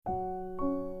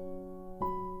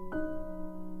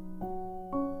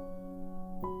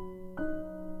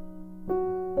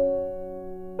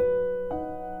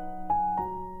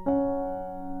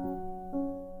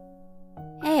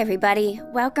everybody.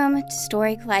 Welcome to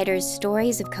Story Collider's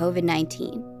Stories of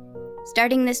COVID-19.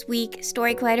 Starting this week,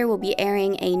 Story Collider will be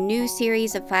airing a new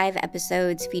series of 5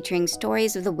 episodes featuring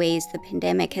stories of the ways the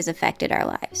pandemic has affected our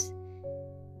lives.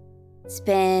 It's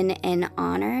been an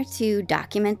honor to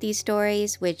document these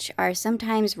stories, which are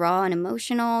sometimes raw and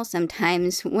emotional,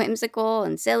 sometimes whimsical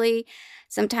and silly,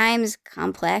 sometimes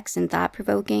complex and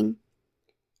thought-provoking.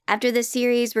 After this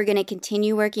series, we're going to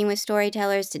continue working with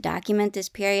storytellers to document this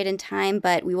period in time,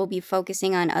 but we will be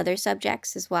focusing on other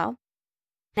subjects as well.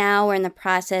 Now we're in the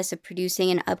process of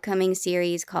producing an upcoming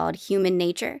series called Human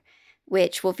Nature,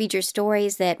 which will feature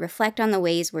stories that reflect on the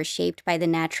ways we're shaped by the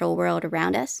natural world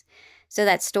around us. So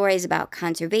that's stories about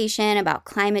conservation, about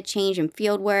climate change and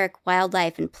fieldwork,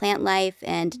 wildlife and plant life,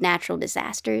 and natural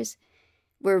disasters.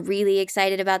 We're really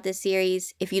excited about this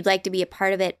series. If you'd like to be a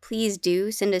part of it, please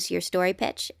do send us your story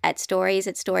pitch at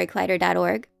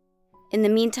stories@storycollider.org. In the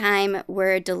meantime,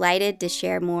 we're delighted to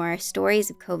share more stories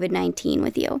of COVID-19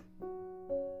 with you.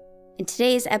 In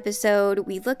today's episode,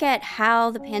 we look at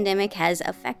how the pandemic has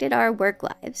affected our work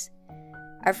lives.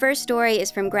 Our first story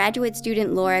is from graduate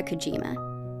student Laura Kojima.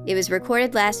 It was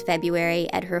recorded last February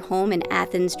at her home in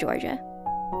Athens, Georgia.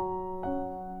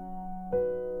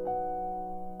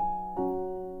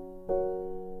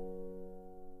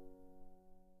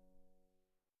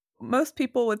 Most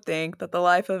people would think that the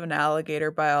life of an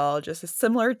alligator biologist is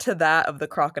similar to that of the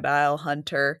crocodile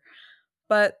hunter,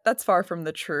 but that's far from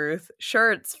the truth.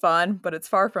 Sure, it's fun, but it's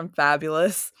far from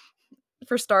fabulous.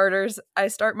 For starters, I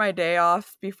start my day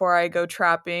off before I go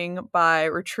trapping by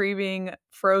retrieving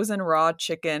frozen raw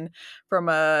chicken from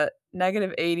a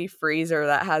 -80 freezer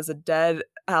that has a dead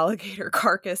alligator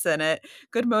carcass in it.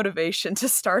 Good motivation to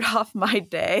start off my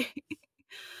day.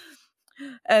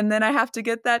 And then I have to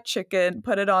get that chicken,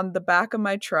 put it on the back of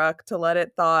my truck to let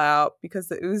it thaw out because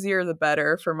the oozier the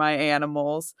better for my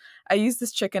animals. I use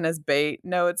this chicken as bait.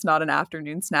 No, it's not an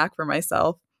afternoon snack for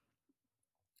myself.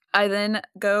 I then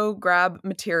go grab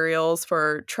materials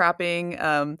for trapping,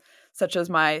 such as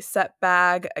my set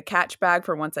bag, a catch bag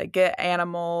for once I get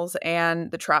animals,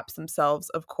 and the traps themselves,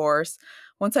 of course.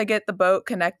 Once I get the boat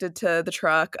connected to the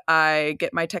truck, I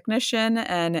get my technician,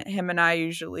 and him and I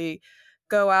usually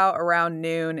go out around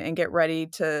noon and get ready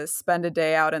to spend a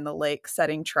day out in the lake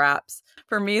setting traps.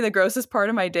 For me, the grossest part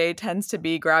of my day tends to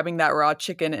be grabbing that raw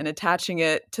chicken and attaching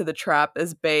it to the trap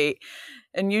as bait.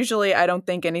 And usually I don't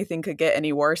think anything could get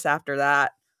any worse after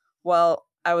that. Well,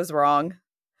 I was wrong.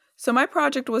 So my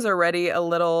project was already a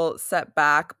little set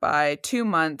back by 2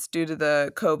 months due to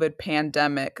the COVID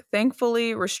pandemic.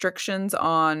 Thankfully, restrictions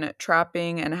on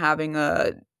trapping and having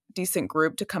a decent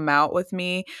group to come out with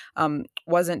me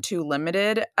wasn't too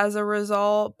limited as a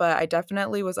result, but I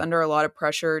definitely was under a lot of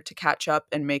pressure to catch up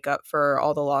and make up for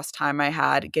all the lost time I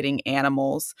had getting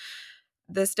animals.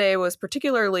 This day was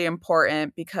particularly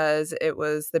important because it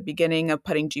was the beginning of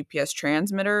putting GPS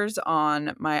transmitters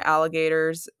on my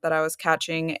alligators that I was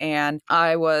catching, and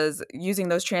I was using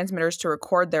those transmitters to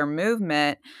record their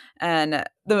movement. And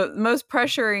the most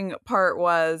pressuring part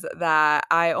was that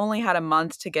I only had a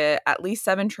month to get at least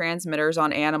 7 transmitters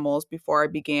on animals before I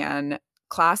began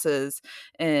classes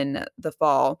in the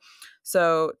fall.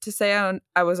 So to say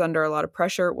I was under a lot of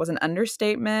pressure was an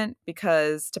understatement,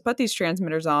 because to put these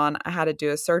transmitters on, I had to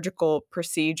do a surgical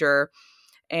procedure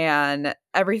and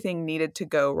everything needed to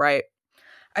go right.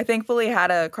 I thankfully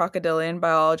had a crocodilian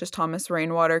biologist, Thomas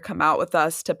Rainwater, come out with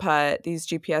us to put these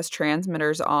GPS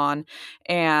transmitters on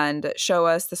and show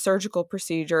us the surgical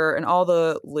procedure and all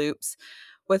the loops.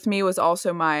 With me was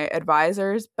also my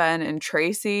advisors, Ben and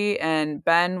Tracy, and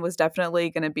Ben was definitely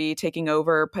going to be taking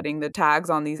over putting the tags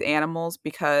on these animals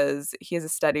because he has a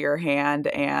steadier hand,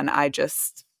 and I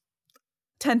just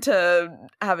tend to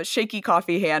have a shaky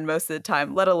coffee hand most of the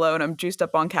time, let alone I'm juiced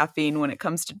up on caffeine when it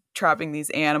comes to trapping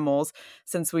these animals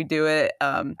since we do it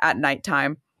at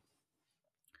nighttime.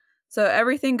 So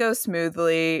everything goes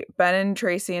smoothly. Ben and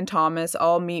Tracy and Thomas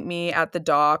all meet me at the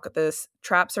dock. The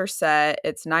traps are set.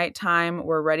 It's nighttime.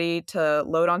 We're ready to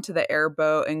load onto the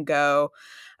airboat and go.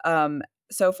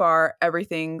 So far,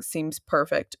 everything seems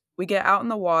perfect. We get out in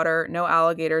the water. No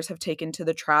alligators have taken to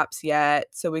the traps yet.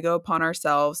 So we go upon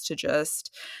ourselves to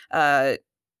just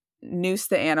noose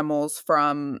the animals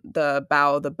from the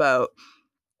bow of the boat.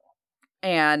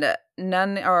 And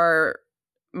none are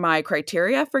my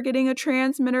criteria for getting a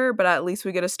transmitter, but at least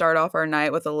we get to start off our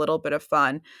night with a little bit of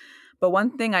fun. But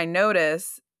one thing I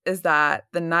notice is that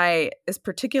the night is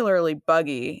particularly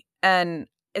buggy, and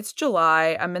it's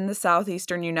July. I'm in the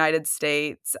southeastern United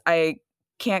States. I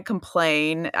can't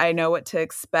complain. I know what to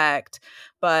expect,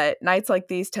 but nights like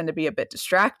these tend to be a bit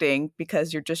distracting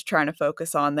because you're just trying to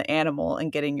focus on the animal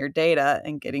and getting your data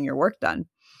and getting your work done.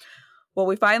 Well,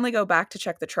 we finally go back to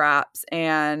check the traps,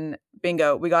 and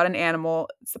bingo, we got an animal.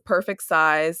 It's the perfect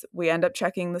size. We end up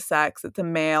checking the sex. It's a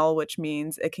male, which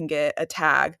means it can get a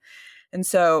tag. And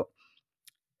so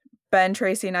Ben,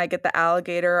 Tracy, and I get the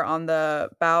alligator on the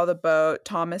bow of the boat.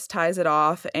 Thomas ties it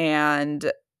off,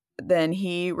 and then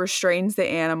he restrains the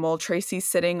animal. Tracy's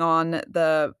sitting on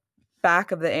the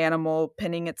back of the animal,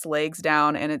 pinning its legs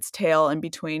down and its tail in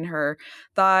between her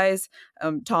thighs.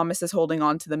 Thomas is holding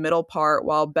on to the middle part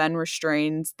while Ben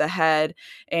restrains the head,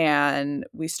 and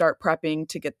we start prepping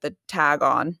to get the tag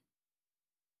on.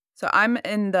 So I'm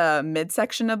in the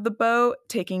midsection of the boat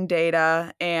taking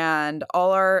data, and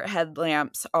all our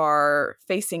headlamps are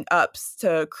facing up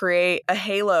to create a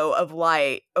halo of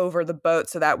light over the boat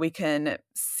so that we can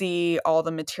see all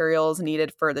the materials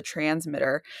needed for the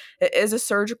transmitter. It is a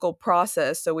surgical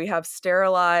process, so we have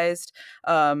sterilized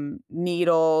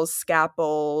needles,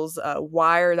 scalpels,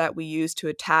 wire that we use to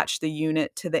attach the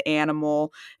unit to the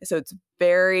animal. So it's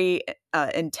very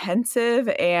intensive,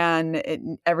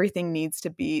 and everything needs to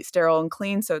be sterile and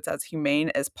clean so it's as humane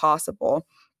as possible.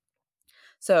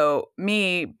 So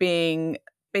me being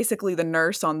basically the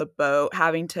nurse on the boat,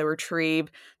 having to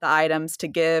retrieve the items to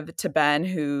give to Ben,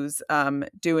 who's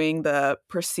doing the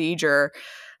procedure,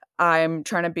 I'm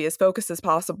trying to be as focused as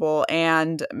possible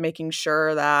and making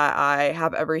sure that I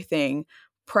have everything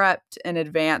prepped in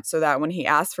advance so that when he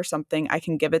asks for something, I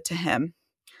can give it to him.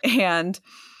 And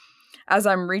as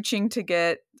I'm reaching to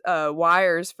get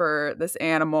wires for this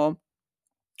animal,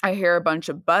 I hear a bunch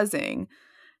of buzzing.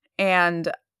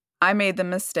 And I made the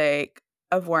mistake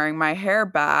of wearing my hair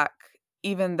back,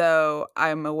 even though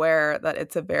I'm aware that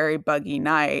it's a very buggy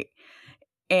night.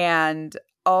 And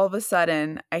all of a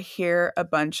sudden, I hear a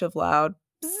bunch of loud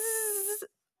bzzz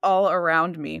all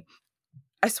around me.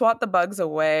 I swat the bugs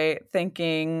away,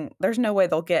 thinking there's no way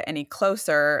they'll get any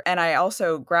closer. And I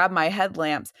also grab my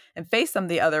headlamps and face them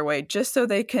the other way just so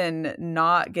they can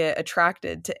not get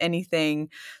attracted to anything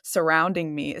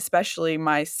surrounding me, especially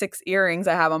my 6 earrings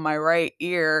I have on my right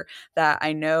ear that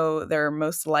I know they're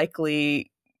most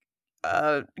likely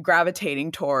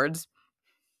gravitating towards.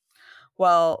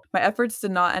 Well, my efforts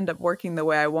did not end up working the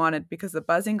way I wanted because the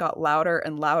buzzing got louder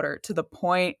and louder to the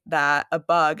point that a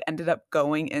bug ended up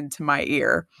going into my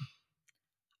ear.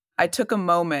 I took a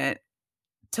moment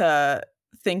to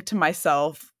think to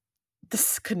myself,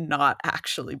 this could not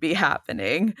actually be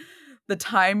happening. The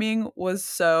timing was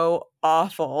so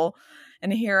awful.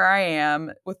 And here I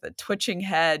am with a twitching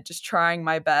head, just trying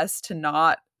my best to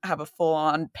not have a full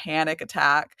on panic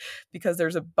attack because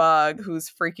there's a bug who's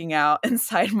freaking out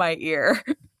inside my ear.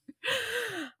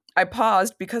 I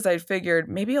paused because I figured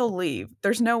maybe he'll leave.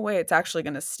 There's no way it's actually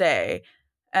going to stay.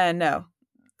 And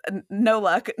no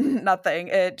luck, nothing.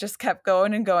 It just kept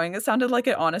going and going. It sounded like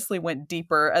it honestly went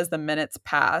deeper as the minutes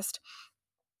passed.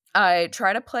 I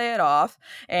try to play it off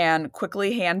and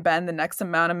quickly hand Ben the next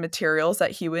amount of materials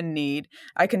that he would need.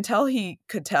 I can tell he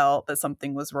could tell that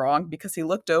something was wrong because he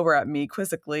looked over at me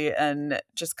quizzically and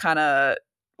just kind of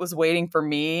was waiting for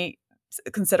me,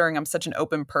 considering I'm such an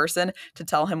open person, to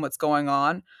tell him what's going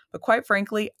on. But quite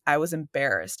frankly, I was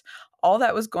embarrassed. All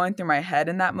that was going through my head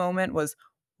in that moment was,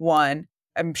 one,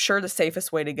 I'm sure the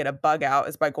safest way to get a bug out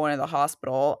is by going to the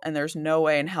hospital, and there's no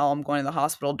way in hell I'm going to the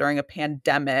hospital during a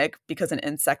pandemic because an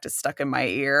insect is stuck in my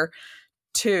ear.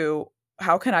 2,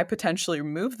 how can I potentially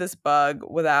remove this bug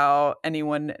without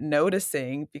anyone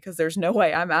noticing? Because there's no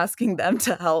way I'm asking them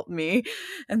to help me.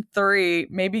 And 3,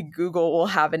 maybe Google will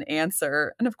have an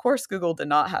answer. And of course, Google did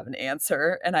not have an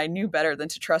answer. And I knew better than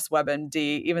to trust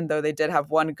WebMD, even though they did have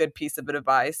one good piece of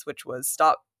advice, which was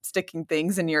stop sticking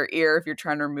things in your ear if you're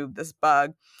trying to remove this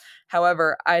bug.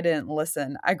 However, I didn't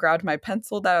listen. I grabbed my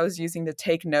pencil that I was using to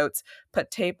take notes, put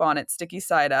tape on it, sticky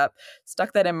side up,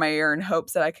 stuck that in my ear in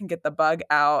hopes that I can get the bug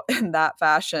out in that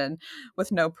fashion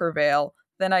with no prevail.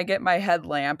 Then I get my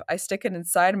headlamp, I stick it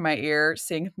inside my ear,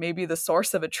 seeing if maybe the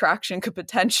source of attraction could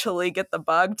potentially get the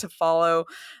bug to follow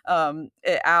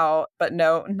it out. But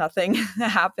no, nothing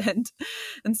happened.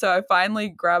 And so I finally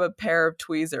grab a pair of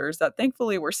tweezers that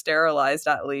thankfully were sterilized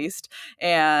at least.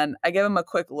 And I give them a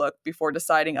quick look before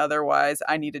deciding otherwise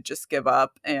I need to just give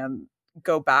up and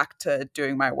go back to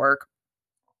doing my work.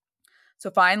 So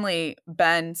finally,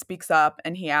 Ben speaks up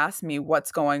and he asks me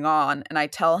what's going on. And I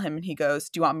tell him, and he goes,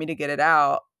 "Do you want me to get it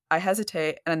out?" I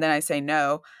hesitate, and then I say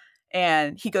no.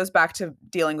 And he goes back to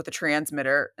dealing with the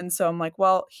transmitter. And so I'm like,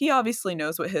 well, he obviously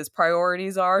knows what his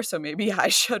priorities are. So maybe I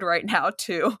should right now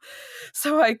too.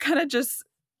 So I kind of just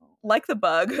like the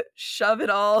bug, shove it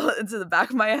all into the back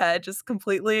of my head, just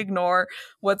completely ignore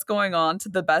what's going on to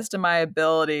the best of my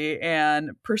ability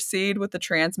and proceed with the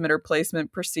transmitter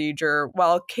placement procedure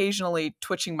while occasionally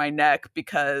twitching my neck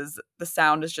because the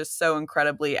sound is just so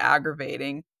incredibly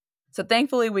aggravating. So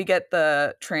thankfully we get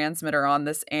the transmitter on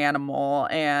this animal,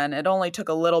 and it only took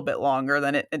a little bit longer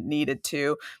than it needed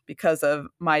to because of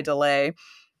my delay.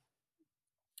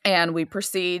 And we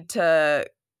proceed to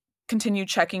continue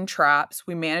checking traps.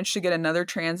 We managed to get another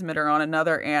transmitter on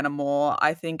another animal.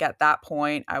 I think at that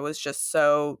point I was just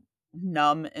so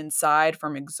numb inside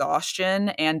from exhaustion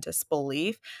and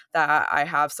disbelief that I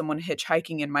have someone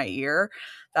hitchhiking in my ear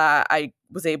that I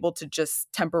was able to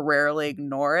just temporarily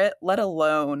ignore it, let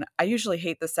alone I usually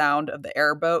hate the sound of the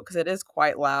airboat because it is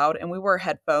quite loud, and we wear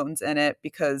headphones in it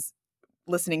because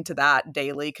listening to that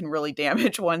daily can really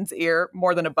damage one's ear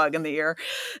more than a bug in the ear.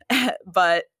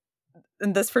 But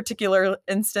in this particular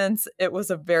instance, it was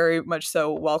a very much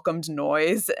so welcomed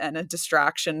noise and a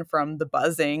distraction from the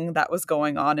buzzing that was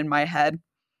going on in my head.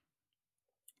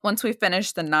 Once we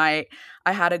finished the night,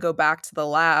 I had to go back to the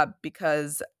lab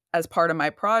because as part of my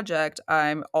project,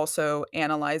 I'm also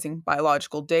analyzing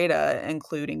biological data,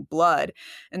 including blood.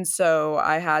 And so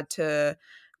I had to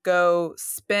go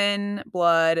spin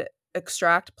blood,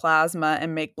 extract plasma,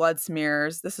 and make blood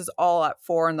smears. This is all at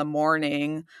 4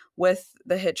 a.m. with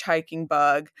the hitchhiking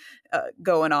bug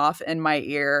going off in my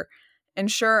ear.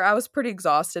 And sure, I was pretty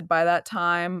exhausted by that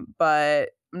time, but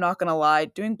I'm not going to lie,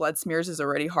 doing blood smears is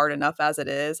already hard enough as it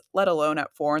is, let alone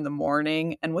at 4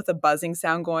 a.m. And with a buzzing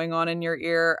sound going on in your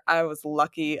ear, I was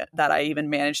lucky that I even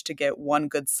managed to get one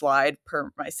good slide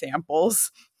per my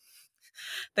samples.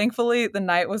 Thankfully, the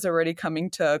night was already coming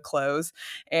to a close,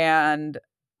 and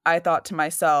I thought to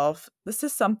myself, this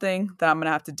is something that I'm going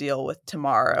to have to deal with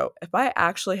tomorrow. If I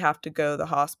actually have to go to the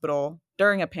hospital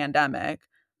during a pandemic,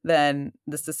 then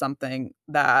this is something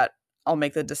that I'll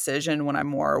make the decision when I'm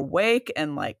more awake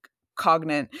and like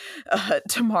cognate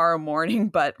tomorrow morning.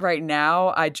 But right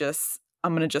now, I'm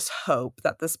going to just hope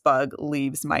that this bug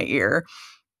leaves my ear.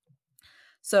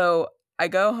 So I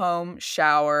go home,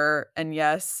 shower, and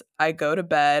yes, I go to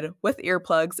bed with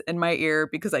earplugs in my ear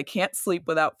because I can't sleep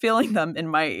without feeling them in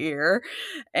my ear.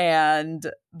 And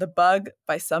the bug,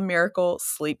 by some miracle,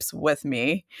 sleeps with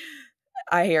me.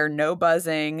 I hear no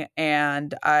buzzing,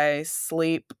 and I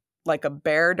sleep like a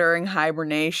bear during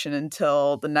hibernation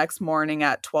until the next morning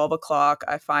at 12 o'clock.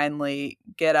 I finally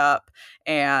get up,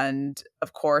 and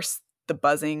of course, the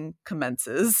buzzing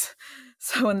commences.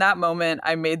 So in that moment,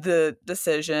 I made the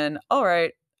decision, all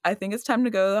right, I think it's time to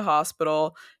go to the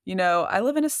hospital. You know, I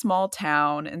live in a small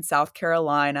town in South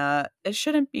Carolina. It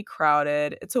shouldn't be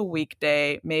crowded. It's a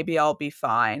weekday. Maybe I'll be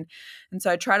fine. And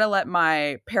so I try to let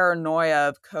my paranoia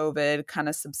of COVID kind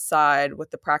of subside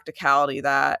with the practicality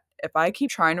that if I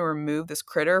keep trying to remove this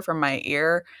critter from my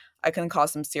ear, I can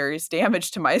cause some serious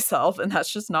damage to myself, and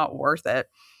that's just not worth it.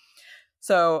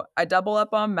 So I double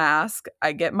up on mask.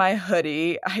 I get my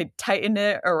hoodie. I tighten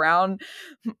it around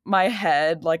my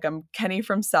head like I'm Kenny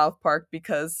from South Park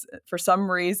because for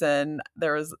some reason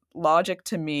there was logic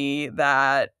to me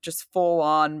that just full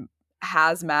on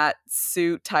hazmat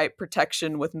suit type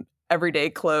protection with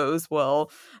everyday clothes will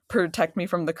protect me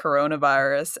from the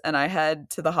coronavirus. And I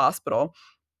head to the hospital.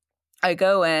 I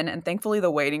go in, and thankfully the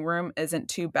waiting room isn't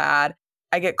too bad.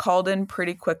 I get called in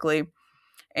pretty quickly.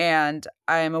 And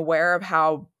I am aware of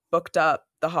how booked up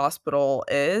the hospital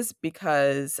is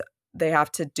because they have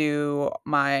to do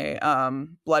my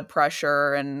blood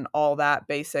pressure and all that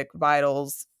basic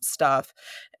vitals stuff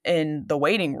in the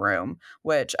waiting room,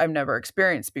 which I've never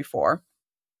experienced before.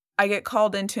 I get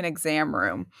called into an exam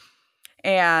room,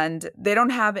 and they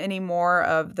don't have any more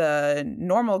of the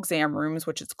normal exam rooms,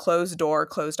 which is closed door,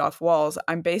 closed off walls.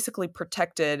 I'm basically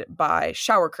protected by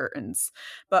shower curtains.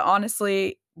 But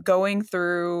honestly, going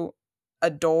through a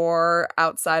door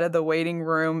outside of the waiting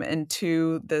room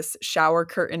into this shower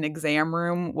curtain exam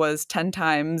room was 10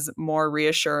 times more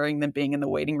reassuring than being in the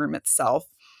waiting room itself.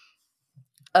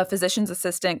 A physician's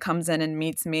assistant comes in and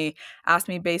meets me, asks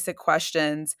me basic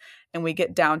questions, and we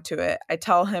get down to it. I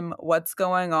tell him what's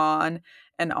going on,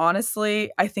 and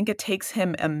honestly, I think it takes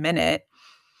him a minute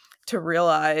to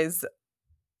realize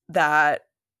that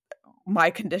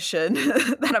my condition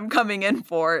that I'm coming in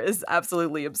for is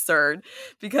absolutely absurd,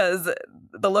 because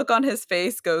the look on his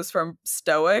face goes from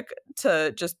stoic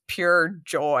to just pure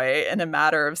joy in a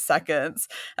matter of seconds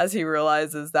as he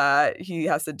realizes that he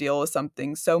has to deal with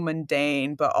something so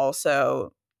mundane but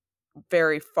also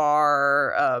very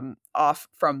far off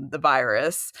from the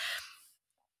virus.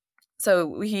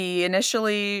 So he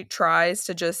initially tries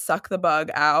to just suck the bug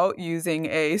out using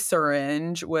a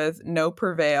syringe with no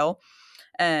prevail.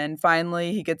 And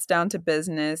finally, he gets down to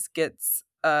business, gets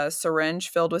a syringe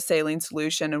filled with saline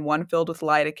solution and one filled with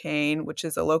lidocaine, which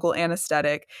is a local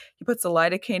anesthetic. He puts the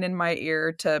lidocaine in my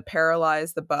ear to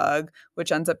paralyze the bug,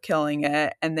 which ends up killing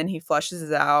it. And then he flushes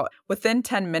it out. Within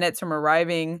 10 minutes from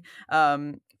arriving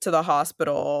to the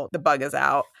hospital, the bug is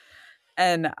out.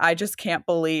 And I just can't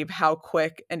believe how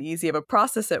quick and easy of a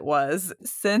process it was,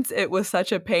 since it was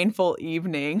such a painful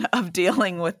evening of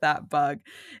dealing with that bug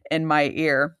in my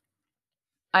ear.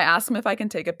 I asked him if I can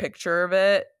take a picture of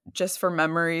it just for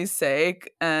memory's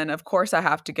sake. And of course, I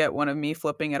have to get one of me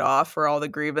flipping it off for all the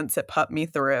grievance it put me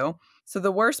through. So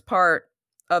the worst part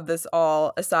of this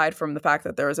all, aside from the fact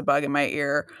that there was a bug in my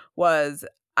ear, was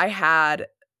I had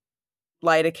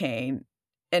lidocaine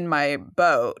in my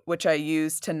boat, which I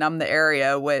used to numb the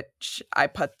area, which I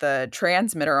put the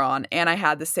transmitter on, and I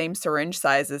had the same syringe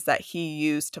sizes that he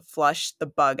used to flush the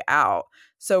bug out.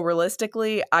 So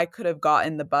realistically, I could have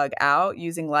gotten the bug out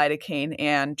using lidocaine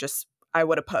and just I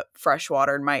would have put fresh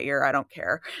water in my ear. I don't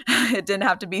care. It didn't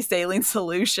have to be saline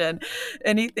solution,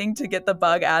 anything to get the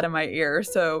bug out of my ear.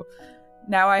 So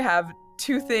now I have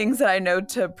two things that I know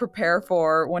to prepare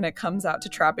for when it comes out to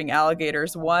trapping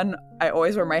alligators. One, I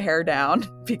always wear my hair down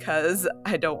because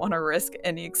I don't want to risk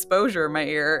any exposure in my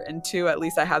ear. And two, at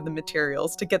least I have the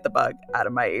materials to get the bug out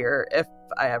of my ear if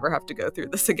I ever have to go through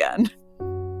this again.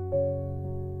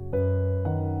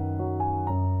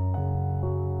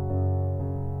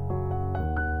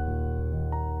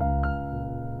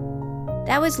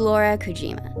 That was Laura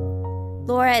Kojima.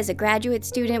 Laura is a graduate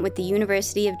student with the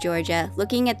University of Georgia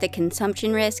looking at the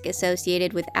consumption risk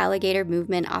associated with alligator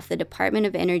movement off the Department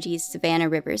of Energy's Savannah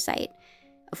River site,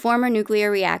 a former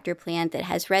nuclear reactor plant that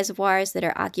has reservoirs that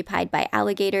are occupied by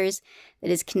alligators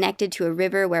that is connected to a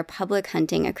river where public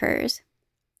hunting occurs.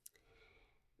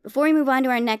 Before we move on to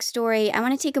our next story, I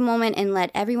want to take a moment and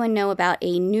let everyone know about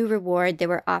a new reward that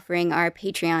we're offering our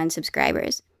Patreon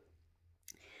subscribers.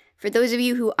 For those of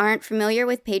you who aren't familiar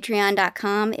with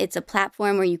Patreon.com, it's a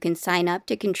platform where you can sign up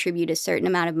to contribute a certain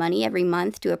amount of money every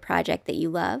month to a project that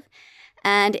you love.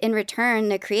 And in return,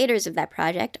 the creators of that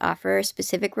project offer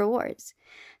specific rewards.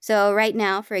 So right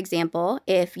now, for example,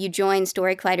 if you join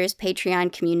Story Collider's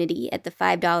Patreon community at the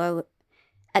 $5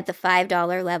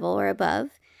 level or above,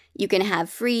 you can have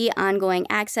free ongoing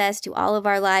access to all of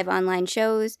our live online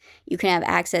shows. You can have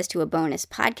access to a bonus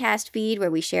podcast feed where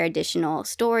we share additional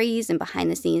stories and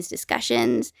behind-the-scenes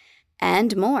discussions,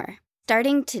 and more.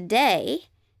 Starting today,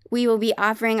 we will be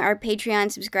offering our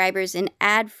Patreon subscribers an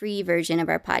ad-free version of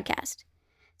our podcast.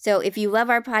 So if you love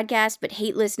our podcast but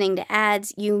hate listening to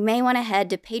ads, you may want to head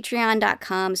to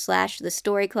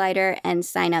patreon.com/thestorycollider and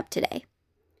sign up today.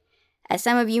 As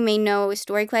some of you may know,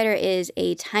 Story Collider is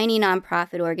a tiny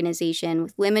nonprofit organization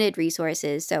with limited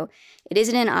resources, so it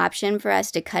isn't an option for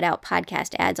us to cut out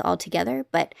podcast ads altogether,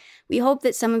 but we hope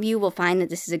that some of you will find that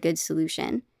this is a good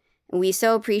solution. And we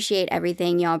so appreciate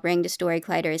everything y'all bring to Story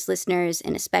Collider as listeners,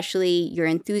 and especially your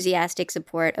enthusiastic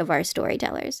support of our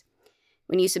storytellers.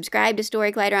 When you subscribe to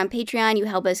Story Collider on Patreon, you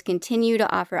help us continue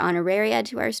to offer honoraria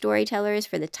to our storytellers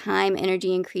for the time,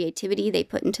 energy, and creativity they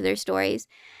put into their stories,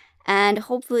 and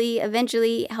hopefully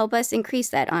eventually help us increase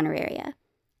that honoraria.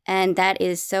 And that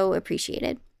is so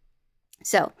appreciated.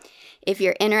 So if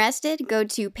you're interested, go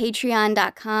to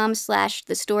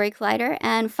patreon.com/thestorycollider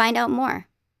and find out more.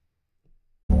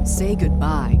 Say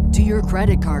goodbye to your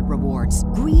credit card rewards.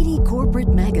 Greedy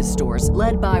corporate mega stores,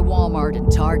 led by Walmart and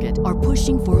Target, are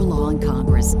pushing for a law in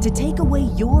Congress to take away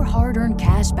your hard-earned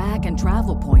cash back and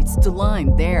travel points to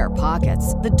line their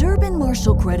pockets. The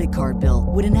Durbin-Marshall credit card bill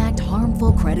would enact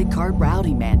harmful credit card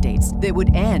routing mandates that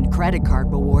would end credit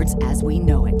card rewards as we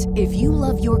know it. If you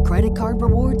love your credit card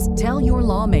rewards, tell your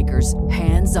lawmakers,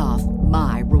 hands off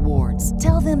my rewards.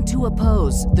 Tell them to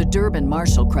oppose the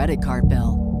Durbin-Marshall credit card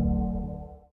bill.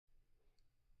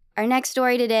 Our next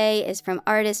story today is from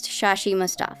artist Shashi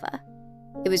Mustafa.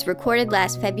 It was recorded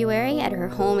last February at her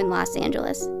home in Los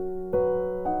Angeles.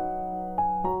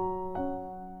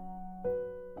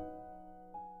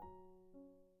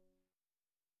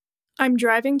 I'm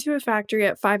driving to a factory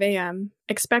at 5 a.m.,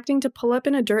 expecting to pull up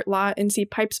in a dirt lot and see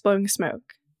pipes blowing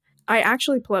smoke. I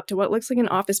actually pull up to what looks like an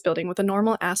office building with a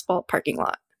normal asphalt parking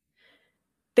lot.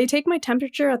 They take my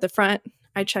temperature at the front,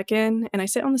 I check in, and I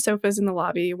sit on the sofas in the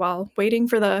lobby while waiting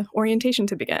for the orientation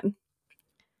to begin.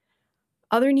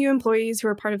 Other new employees who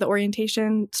are part of the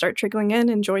orientation start trickling in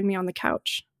and join me on the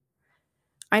couch.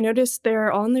 I notice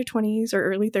they're all in their 20s or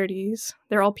early 30s,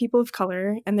 they're all people of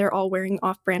color, and they're all wearing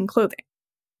off-brand clothing.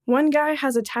 One guy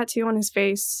has a tattoo on his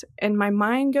face, and my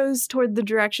mind goes toward the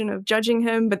direction of judging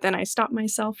him, but then I stop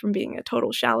myself from being a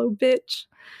total shallow bitch.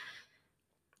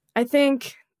 I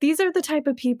think These are the type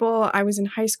of people I was in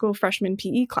high school freshman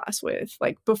PE class with,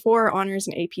 like before honors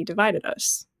and AP divided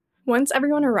us. Once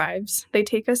everyone arrives, they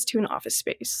take us to an office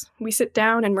space. We sit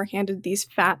down and we're handed these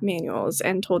fat manuals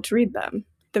and told to read them.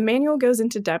 The manual goes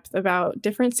into depth about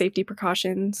different safety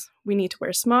precautions. We need to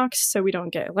wear smocks so we don't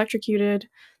get electrocuted.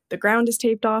 The ground is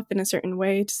taped off in a certain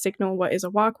way to signal what is a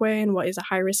walkway and what is a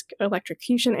high-risk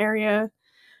electrocution area.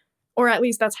 Or at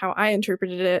least that's how I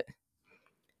interpreted it.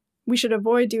 We should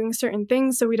avoid doing certain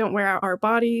things so we don't wear out our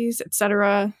bodies,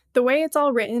 etc. The way it's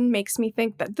all written makes me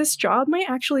think that this job might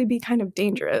actually be kind of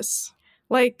dangerous.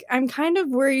 Like, I'm kind of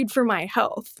worried for my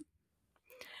health.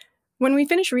 When we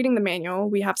finish reading the manual,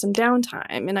 we have some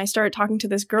downtime, and I start talking to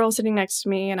this girl sitting next to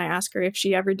me, and I ask her if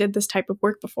she ever did this type of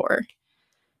work before.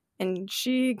 And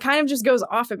she kind of just goes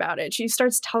off about it. She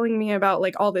starts telling me about,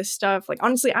 like, all this stuff. Like,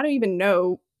 honestly, I don't even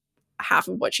know half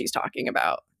of what she's talking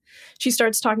about. She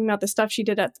starts talking about the stuff she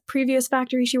did at the previous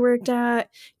factory she worked at,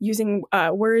 using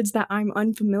words that I'm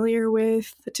unfamiliar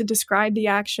with to describe the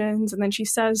actions. And then she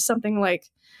says something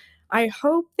like, I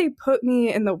hope they put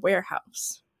me in the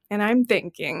warehouse. And I'm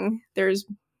thinking, there's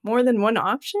more than one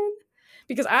option?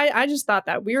 Because I just thought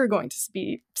that we were going to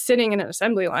be sitting in an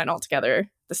assembly line all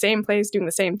together, the same place, doing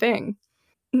the same thing.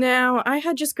 Now, I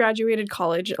had just graduated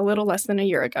college a little less than a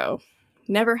year ago.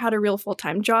 Never had a real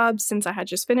full-time job since I had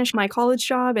just finished my college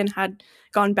job and had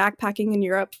gone backpacking in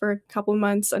Europe for a couple of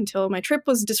months until my trip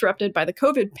was disrupted by the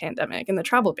COVID pandemic and the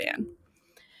travel ban.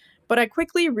 But I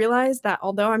quickly realized that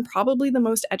although I'm probably the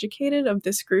most educated of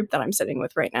this group that I'm sitting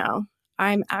with right now,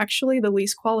 I'm actually the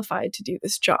least qualified to do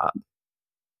this job.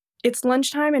 It's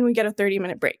lunchtime and we get a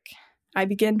 30-minute break. I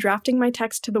begin drafting my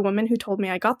text to the woman who told me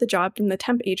I got the job from the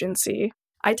temp agency.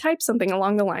 I type something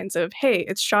along the lines of, hey,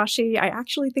 it's Shashi. I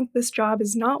actually think this job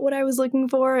is not what I was looking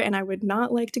for, and I would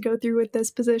not like to go through with this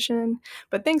position,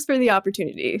 but thanks for the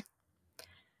opportunity.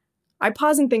 I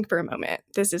pause and think for a moment.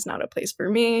 This is not a place for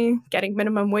me. Getting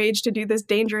minimum wage to do this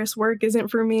dangerous work isn't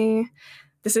for me.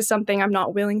 This is something I'm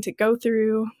not willing to go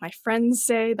through. My friends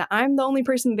say that I'm the only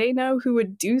person they know who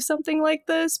would do something like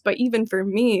this, but even for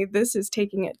me, this is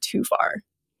taking it too far.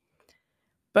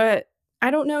 But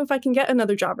I don't know if I can get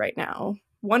another job right now.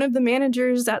 One of the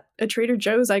managers at a Trader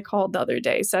Joe's I called the other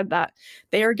day said that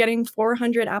they are getting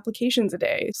 400 applications a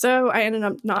day, so I ended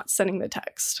up not sending the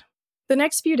text. The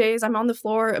next few days, I'm on the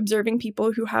floor observing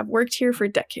people who have worked here for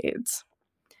decades.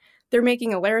 They're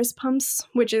making Alaris pumps,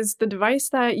 which is the device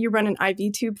that you run an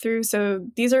IV tube through, so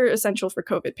these are essential for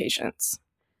COVID patients.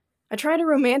 I try to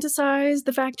romanticize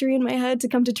the factory in my head to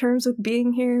come to terms with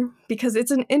being here, because it's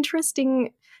an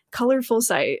interesting, colorful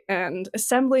sight, and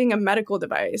assembling a medical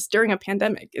device during a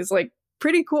pandemic is like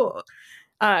pretty cool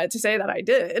to say that I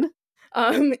did.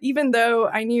 Even though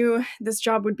I knew this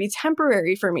job would be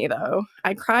temporary for me, though,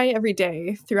 I cry every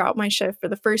day throughout my shift for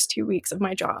the first 2 weeks of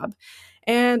my job.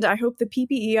 And I hope the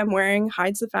PPE I'm wearing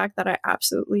hides the fact that I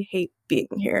absolutely hate being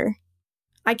here.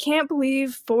 I can't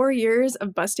believe 4 years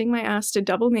of busting my ass to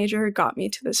double major got me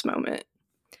to this moment.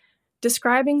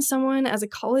 Describing someone as a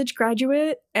college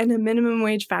graduate and a minimum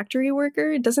wage factory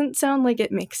worker doesn't sound like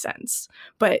it makes sense,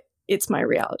 but it's my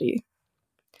reality.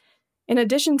 In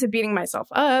addition to beating myself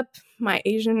up, my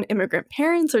Asian immigrant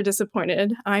parents are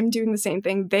disappointed I'm doing the same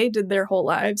thing they did their whole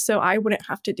lives, so I wouldn't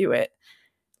have to do it.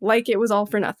 Like it was all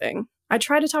for nothing. I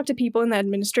try to talk to people in the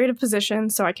administrative position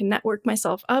so I can network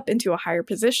myself up into a higher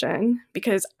position,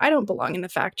 because I don't belong in the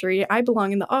factory, I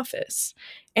belong in the office.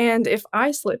 And if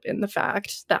I slip in the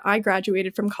fact that I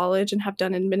graduated from college and have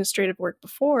done administrative work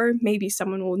before, maybe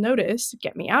someone will notice,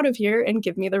 get me out of here, and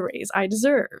give me the raise I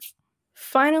deserve.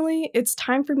 Finally, it's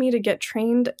time for me to get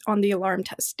trained on the alarm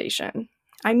test station.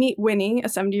 I meet Winnie, a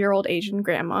 70-year-old Asian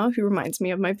grandma who reminds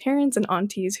me of my parents and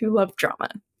aunties who love drama.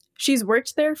 She's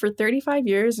worked there for 35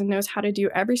 years and knows how to do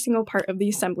every single part of the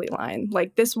assembly line.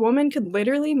 Like, this woman could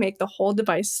literally make the whole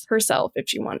device herself if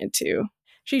she wanted to.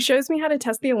 She shows me how to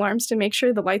test the alarms to make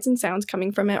sure the lights and sounds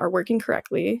coming from it are working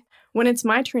correctly. When it's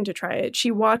my turn to try it, she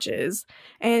watches,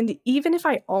 and even if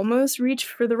I almost reach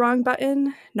for the wrong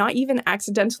button, not even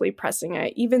accidentally pressing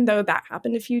it, even though that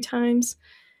happened a few times,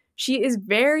 she is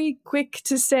very quick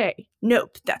to say,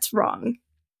 nope, that's wrong.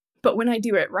 But when I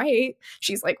do it right,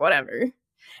 she's like, whatever.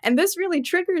 And this really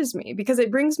triggers me because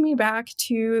it brings me back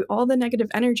to all the negative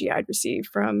energy I'd received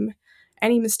from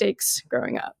any mistakes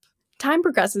growing up. Time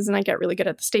progresses and I get really good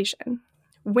at the station.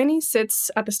 Winnie sits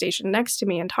at the station next to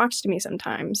me and talks to me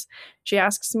sometimes. She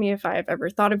asks me if I've ever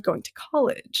thought of going to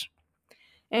college.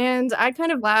 And I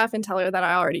kind of laugh and tell her that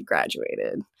I already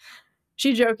graduated.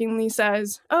 She jokingly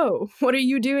says, "Oh, what are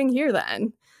you doing here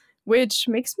then?" which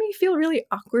makes me feel really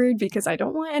awkward because I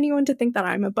don't want anyone to think that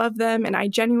I'm above them, and I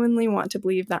genuinely want to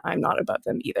believe that I'm not above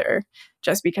them either,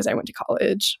 just because I went to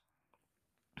college.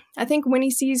 I think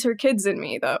Winnie sees her kids in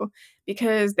me, though,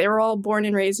 because they were all born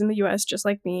and raised in the US just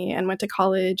like me and went to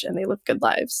college and they lived good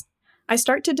lives. I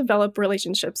start to develop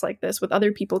relationships like this with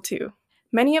other people too.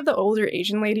 Many of the older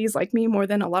Asian ladies like me more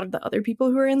than a lot of the other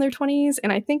people who are in their 20s,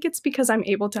 and I think it's because I'm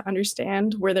able to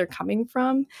understand where they're coming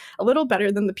from a little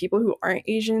better than the people who aren't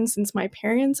Asian, since my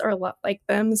parents are a lot like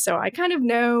them, so I kind of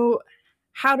know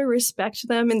how to respect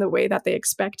them in the way that they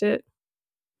expect it.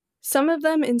 Some of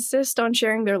them insist on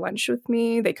sharing their lunch with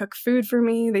me. They cook food for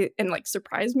me and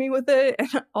surprise me with it.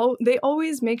 And they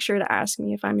always make sure to ask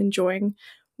me if I'm enjoying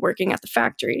working at the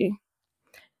factory.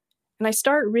 And I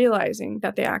start realizing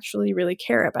that they actually really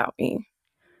care about me.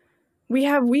 We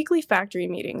have weekly factory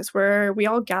meetings where we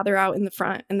all gather out in the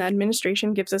front, and the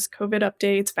administration gives us COVID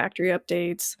updates, factory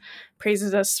updates,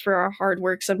 praises us for our hard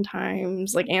work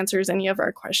sometimes, answers any of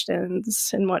our questions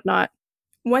and whatnot.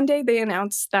 One day they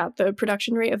announced that the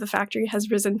production rate of the factory has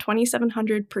risen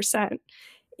 2,700%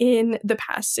 in the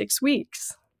past 6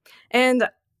 weeks. And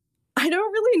I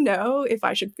don't really know if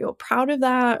I should feel proud of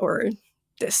that or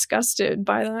disgusted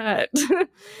by that.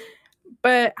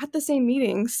 But at the same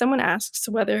meeting, someone asks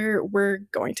whether we're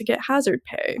going to get hazard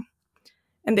pay.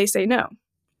 And they say no.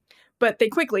 But they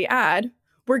quickly add,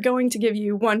 we're going to give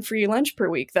you 1 free lunch per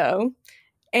week, though.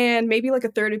 And maybe a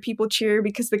third of people cheer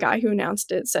because the guy who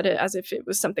announced it said it as if it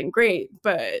was something great.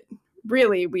 But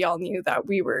really, we all knew that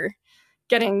we were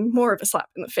getting more of a slap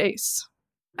in the face.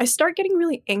 I start getting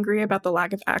really angry about the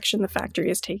lack of action the factory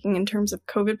is taking in terms of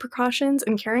COVID precautions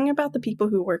and caring about the people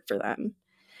who work for them.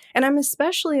 And I'm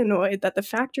especially annoyed that the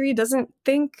factory doesn't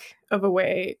think of a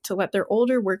way to let their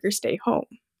older workers stay home.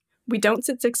 We don't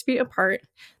sit 6 feet apart.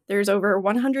 There's over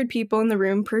 100 people in the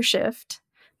room per shift.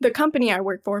 The company I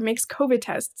work for makes COVID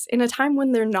tests in a time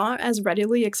when they're not as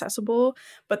readily accessible,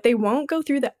 but they won't go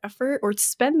through the effort or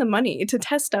spend the money to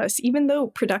test us, even though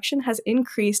production has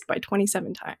increased by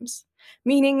 27 times.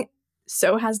 Meaning,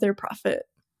 so has their profit.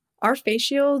 Our face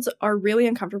shields are really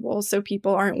uncomfortable, so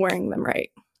people aren't wearing them right.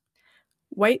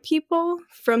 White people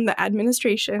from the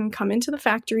administration come into the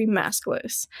factory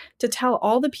maskless to tell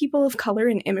all the people of color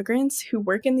and immigrants who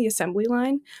work in the assembly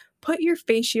line, put your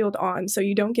face shield on so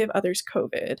you don't give others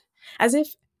COVID, as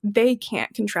if they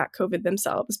can't contract COVID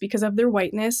themselves because of their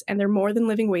whiteness and their more than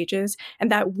living wages, and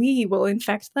that we will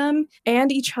infect them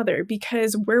and each other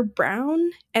because we're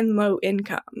brown and low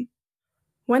income.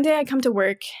 One day I come to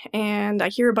work and I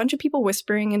hear a bunch of people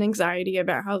whispering in anxiety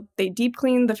about how they deep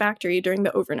cleaned the factory during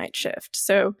the overnight shift.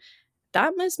 So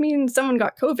that must mean someone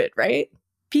got COVID, right?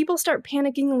 People start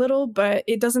panicking a little, but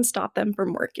it doesn't stop them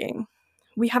from working.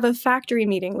 We have a factory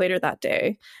meeting later that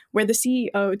day where the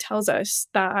CEO tells us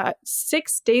that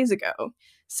 6 days ago,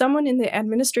 someone in the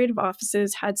administrative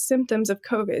offices had symptoms of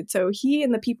COVID, so he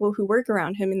and the people who work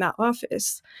around him in that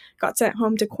office got sent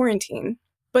home to quarantine.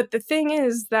 But the thing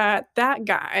is that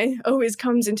guy always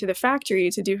comes into the factory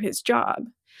to do his job,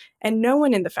 and no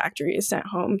one in the factory is sent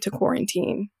home to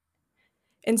quarantine.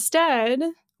 Instead,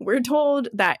 we're told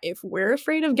that if we're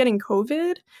afraid of getting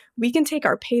COVID, we can take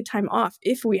our paid time off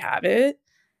if we have it,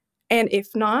 and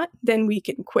if not, then we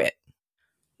can quit.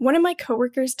 One of my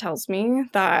coworkers tells me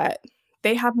that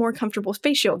they have more comfortable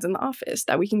face shields in the office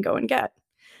that we can go and get.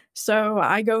 So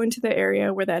I go into the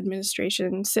area where the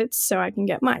administration sits so I can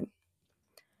get mine.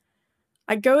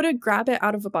 I go to grab it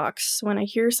out of a box when I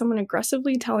hear someone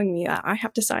aggressively telling me that I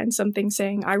have to sign something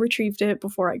saying I retrieved it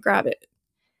before I grab it.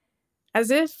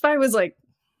 As if I was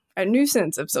a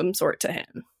nuisance of some sort to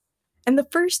him. And the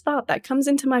first thought that comes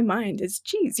into my mind is,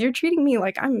 geez, you're treating me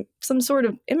like I'm some sort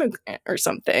of immigrant or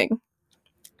something.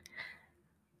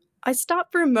 I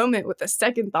stop for a moment with a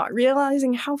second thought,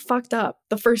 realizing how fucked up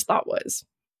the first thought was.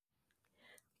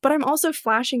 But I'm also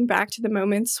flashing back to the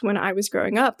moments when I was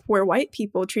growing up where white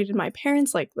people treated my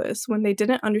parents like this when they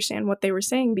didn't understand what they were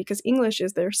saying because English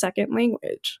is their second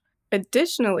language.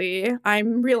 Additionally,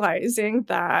 I'm realizing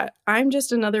that I'm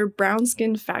just another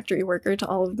brown-skinned factory worker to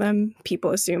all of them. People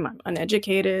assume I'm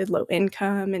uneducated, low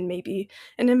income, and maybe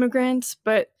an immigrant,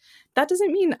 but that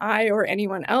doesn't mean I or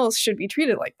anyone else should be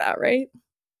treated like that, right?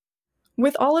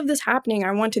 With all of this happening,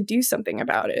 I want to do something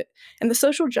about it, and the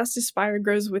social justice fire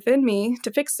grows within me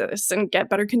to fix this and get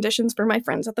better conditions for my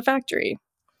friends at the factory.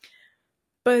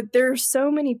 But there are so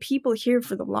many people here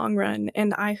for the long run,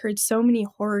 and I heard so many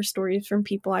horror stories from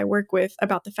people I work with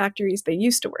about the factories they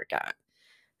used to work at.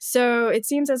 So it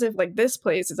seems as if this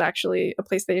place is actually a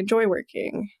place they enjoy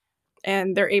working,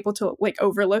 and they're able to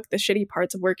overlook the shitty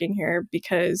parts of working here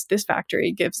because this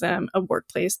factory gives them a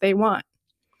workplace they want.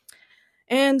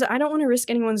 And I don't want to risk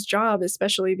anyone's job,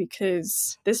 especially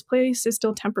because this place is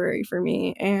still temporary for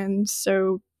me, and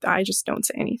so I just don't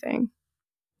say anything.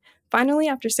 Finally,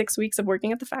 after 6 weeks of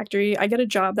working at the factory, I get a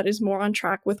job that is more on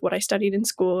track with what I studied in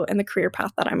school and the career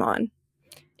path that I'm on.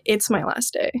 It's my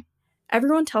last day.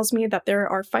 Everyone tells me that there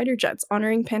are fighter jets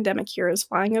honoring pandemic heroes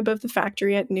flying above the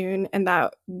factory at noon and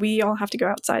that we all have to go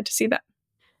outside to see them.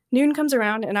 Noon comes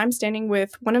around and I'm standing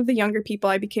with one of the younger people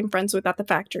I became friends with at the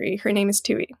factory. Her name is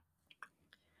Tui.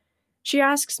 She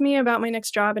asks me about my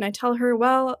next job and I tell her,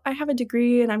 well, I have a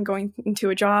degree and I'm going into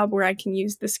a job where I can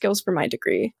use the skills for my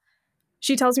degree.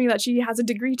 She tells me that she has a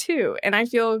degree too, and I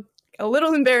feel a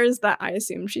little embarrassed that I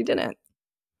assumed she didn't.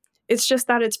 It's just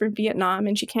that it's from Vietnam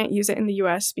and she can't use it in the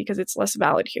US because it's less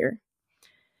valid here.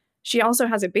 She also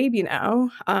has a baby now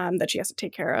that she has to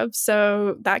take care of,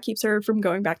 so that keeps her from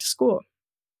going back to school.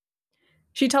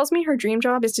 She tells me her dream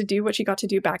job is to do what she got to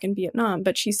do back in Vietnam,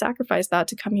 but she sacrificed that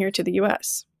to come here to the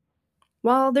US.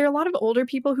 While there are a lot of older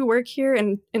people who work here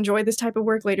and enjoy this type of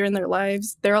work later in their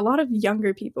lives, there are a lot of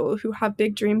younger people who have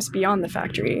big dreams beyond the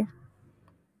factory.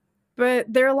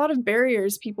 But there are a lot of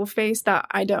barriers people face that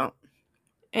I don't.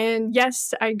 And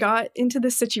yes, I got into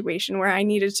this situation where I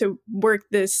needed to work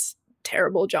this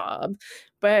terrible job,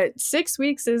 but 6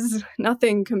 weeks is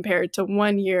nothing compared to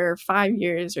 1 year, 5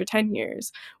 years, or 10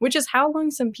 years, which is how long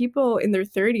some people in their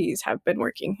 30s have been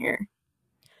working here.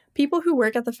 People who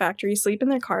work at the factory sleep in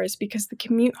their cars because the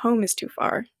commute home is too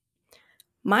far.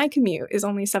 My commute is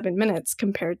only 7 minutes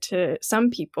compared to some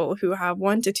people who have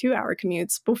 1 to 2 hour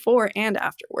commutes before and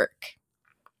after work.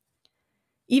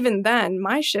 Even then,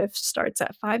 my shift starts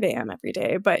at 5 a.m. every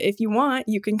day, but if you want,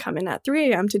 you can come in at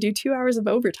 3 a.m. to do 2 hours of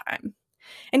overtime.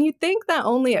 And you'd think that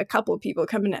only a couple people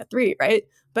come in at 3, right?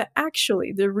 But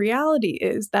actually, the reality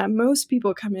is that most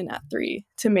people come in at 3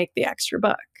 to make the extra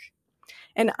buck.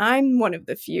 And I'm one of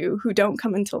the few who don't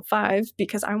come until 5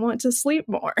 because I want to sleep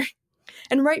more.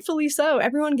 And rightfully so,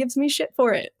 everyone gives me shit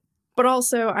for it. But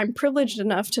also, I'm privileged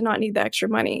enough to not need the extra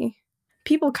money.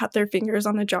 People cut their fingers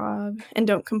on the job and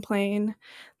don't complain.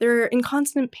 They're in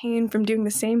constant pain from doing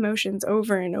the same motions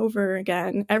over and over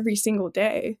again every single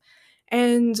day.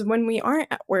 And when we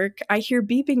aren't at work, I hear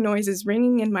beeping noises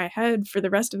ringing in my head for the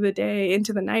rest of the day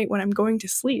into the night when I'm going to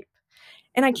sleep.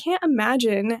 And I can't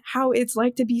imagine how it's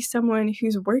like to be someone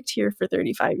who's worked here for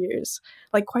 35 years,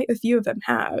 like quite a few of them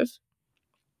have.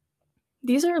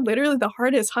 These are literally the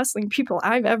hardest hustling people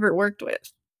I've ever worked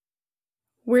with.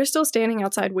 We're still standing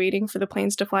outside waiting for the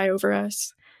planes to fly over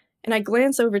us, and I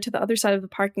glance over to the other side of the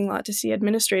parking lot to see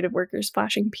administrative workers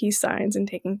flashing peace signs and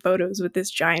taking photos with this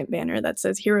giant banner that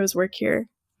says "Heroes Work Here."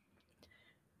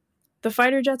 The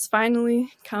fighter jets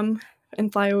finally come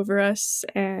and fly over us,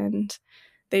 and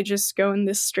they just go in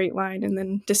this straight line and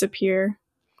then disappear.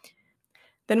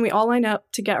 Then we all line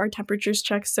up to get our temperatures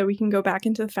checked so we can go back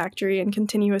into the factory and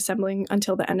continue assembling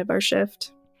until the end of our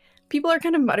shift. People are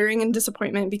kind of muttering in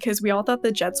disappointment because we all thought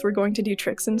the jets were going to do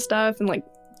tricks and stuff and like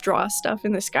draw stuff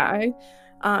in the sky.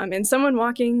 And someone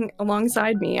walking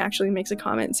alongside me actually makes a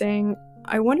comment saying,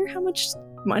 I wonder how much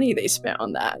money they spent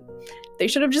on that. They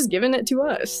should have just given it to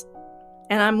us.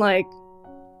 And I'm like,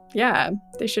 yeah,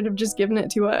 they should have just given it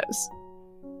to us.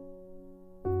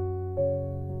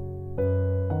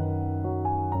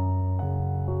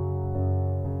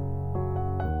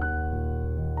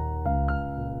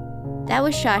 That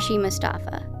was Shashi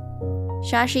Mustafa.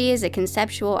 Shashi is a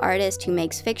conceptual artist who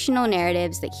makes fictional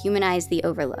narratives that humanize the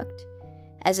overlooked.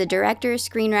 As a director,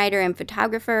 screenwriter, and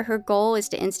photographer, her goal is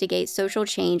to instigate social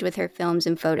change with her films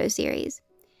and photo series.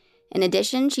 In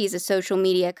addition, she's a social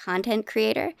media content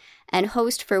creator and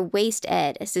host for Waste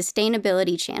Ed, a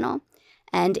sustainability channel,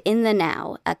 and In the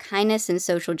Now, a kindness and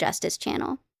social justice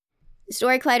channel.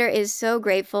 Story Collider is so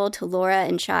grateful to Laura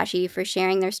and Shashi for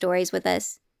sharing their stories with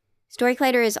us. Story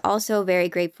Collider is also very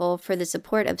grateful for the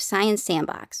support of Science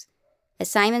Sandbox, a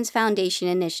Simons Foundation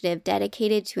initiative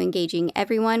dedicated to engaging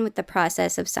everyone with the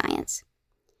process of science.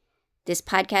 This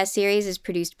podcast series is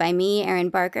produced by me, Erin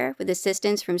Barker, with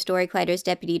assistance from Story Collider's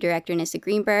Deputy Director Nissa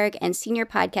Greenberg and Senior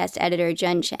Podcast Editor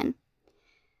Jun Chen.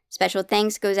 Special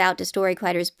thanks goes out to Story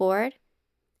Collider's board,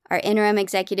 our Interim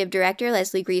Executive Director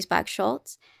Leslie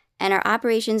Griesbach-Schultz, and our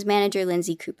Operations Manager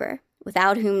Lindsay Cooper,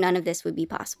 without whom none of this would be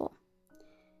possible.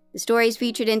 The stories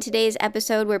featured in today's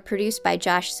episode were produced by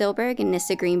Josh Silberg and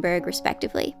Nissa Greenberg,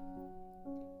 respectively.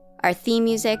 Our theme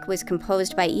music was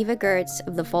composed by Eva Gertz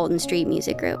of the Fulton Street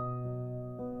Music Group.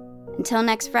 Until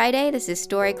next Friday, this is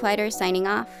Story Collider signing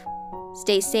off.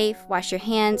 Stay safe, wash your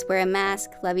hands, wear a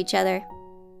mask, love each other.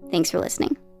 Thanks for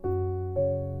listening.